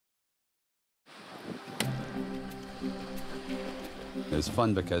It was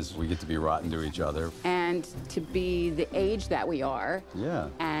fun because we get to be rotten to each other. And to be the age that we are. Yeah.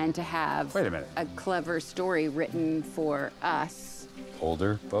 And to have Wait a minute. A clever story written for us.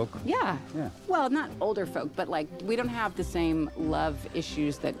 Older folk? Yeah. Yeah. Well, not older folk, but like, we don't have the same love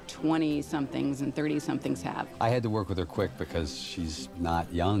issues that 20-somethings and 30-somethings have. I had to work with her quick because she's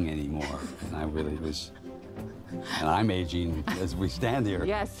not young anymore. And I really was, and I'm aging as we stand here.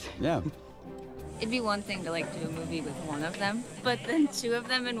 Yes. Yeah. It'd be one thing to like do a movie with one of them, but then two of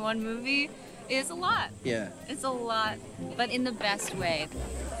them in one movie is a lot. Yeah. It's a lot, but in the best way.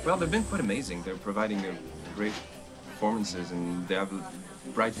 Well, they've been quite amazing. They're providing great performances, and they have a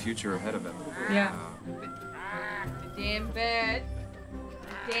bright future ahead of them. Yeah. Damn bad.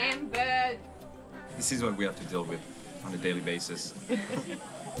 Damn bad. This is what we have to deal with on a daily basis.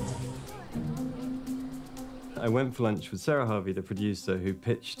 I went for lunch with Sarah Harvey, the producer, who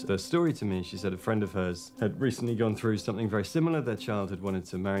pitched the story to me. She said a friend of hers had recently gone through something very similar. Their child had wanted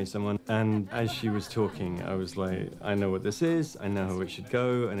to marry someone. And as she was talking, I was like, I know what this is. I know how it should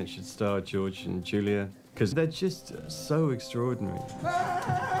go. And it should star George and Julia, because they're just so extraordinary.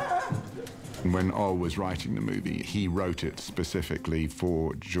 When Ol was writing the movie, he wrote it specifically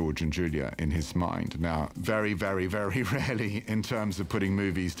for George and Julia in his mind. Now, very, very, very rarely, in terms of putting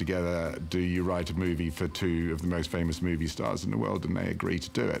movies together, do you write a movie for two of the most famous movie stars in the world and they agree to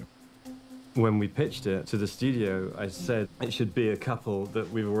do it. When we pitched it to the studio, I said it should be a couple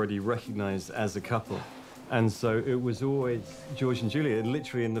that we've already recognized as a couple. And so it was always George and Julia.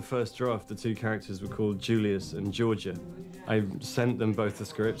 Literally in the first draft, the two characters were called Julius and Georgia. I sent them both the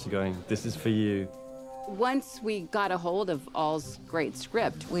scripts going, this is for you. Once we got a hold of All's great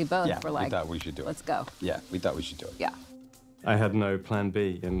script, we both were like, we thought we should do it. Let's go. Yeah, we thought we should do it. Yeah. I had no plan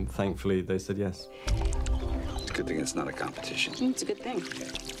B, and thankfully they said yes. It's a good thing it's not a competition. It's a good thing.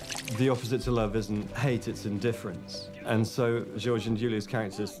 The opposite to love isn't hate, it's indifference. And so George and Julia's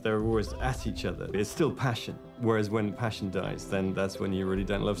characters, they're always at each other. It's still passion. Whereas when passion dies, then that's when you really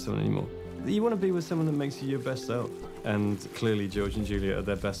don't love someone anymore. You want to be with someone that makes you your best self. And clearly George and Julia are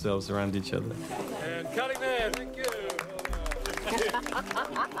their best selves around each other. And cutting there, thank you.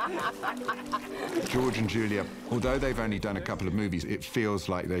 George and Julia, although they've only done a couple of movies, it feels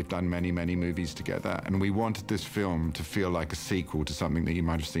like they've done many, many movies together. And we wanted this film to feel like a sequel to something that you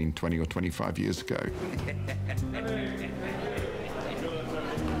might have seen 20 or 25 years ago.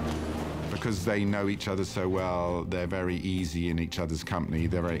 Because they know each other so well, they're very easy in each other's company,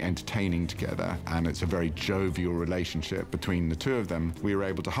 they're very entertaining together, and it's a very jovial relationship between the two of them. We were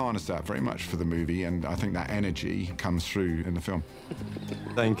able to harness that very much for the movie, and I think that energy comes through in the film.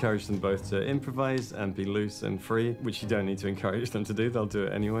 I encourage them both to improvise and be loose and free, which you don't need to encourage them to do, they'll do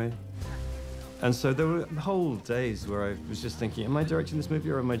it anyway. And so there were whole days where I was just thinking, am I directing this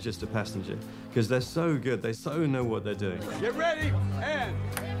movie or am I just a passenger? Because they're so good, they so know what they're doing. Get ready, and...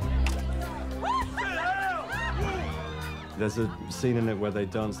 There's a scene in it where they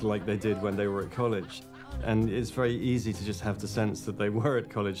dance like they did when they were at college. And it's very easy to just have the sense that they were at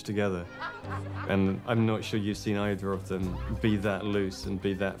college together. And I'm not sure you've seen either of them be that loose and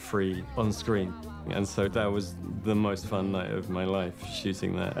be that free on screen. And so that was the most fun night of my life,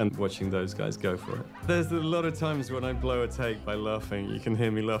 shooting that and watching those guys go for it. There's a lot of times when I blow a take by laughing. You can hear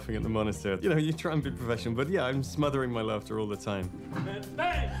me laughing at the monitor. You know, you try and be professional, but yeah, I'm smothering my laughter all the time.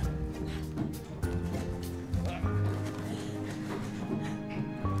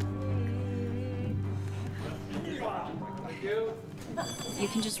 You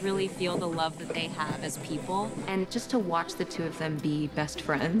can just really feel the love that they have as people. And just to watch the two of them be best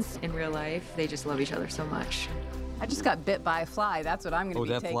friends in real life, they just love each other so much. I just got bit by a fly. That's what I'm going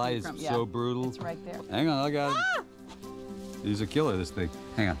to be taking from. Oh, that fly is so brutal. It's right there. Hang on, I got it. He's a killer, this thing.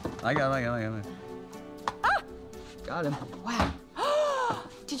 Hang on. I got it. Ah! Got him. Wow.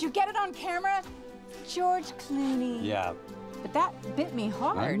 Did you get it on camera? George Clooney. Yeah. But that bit me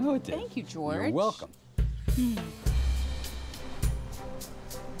hard. I know it did. Thank you, George. You're welcome.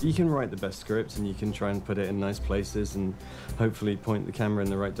 You can write the best script and you can try and put it in nice places and hopefully point the camera in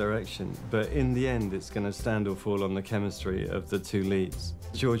the right direction. But in the end, it's going to stand or fall on the chemistry of the two leads.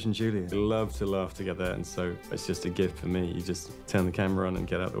 George and Julia love to laugh together, and so it's just a gift for me. You just turn the camera on and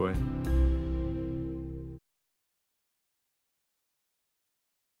get out of the way.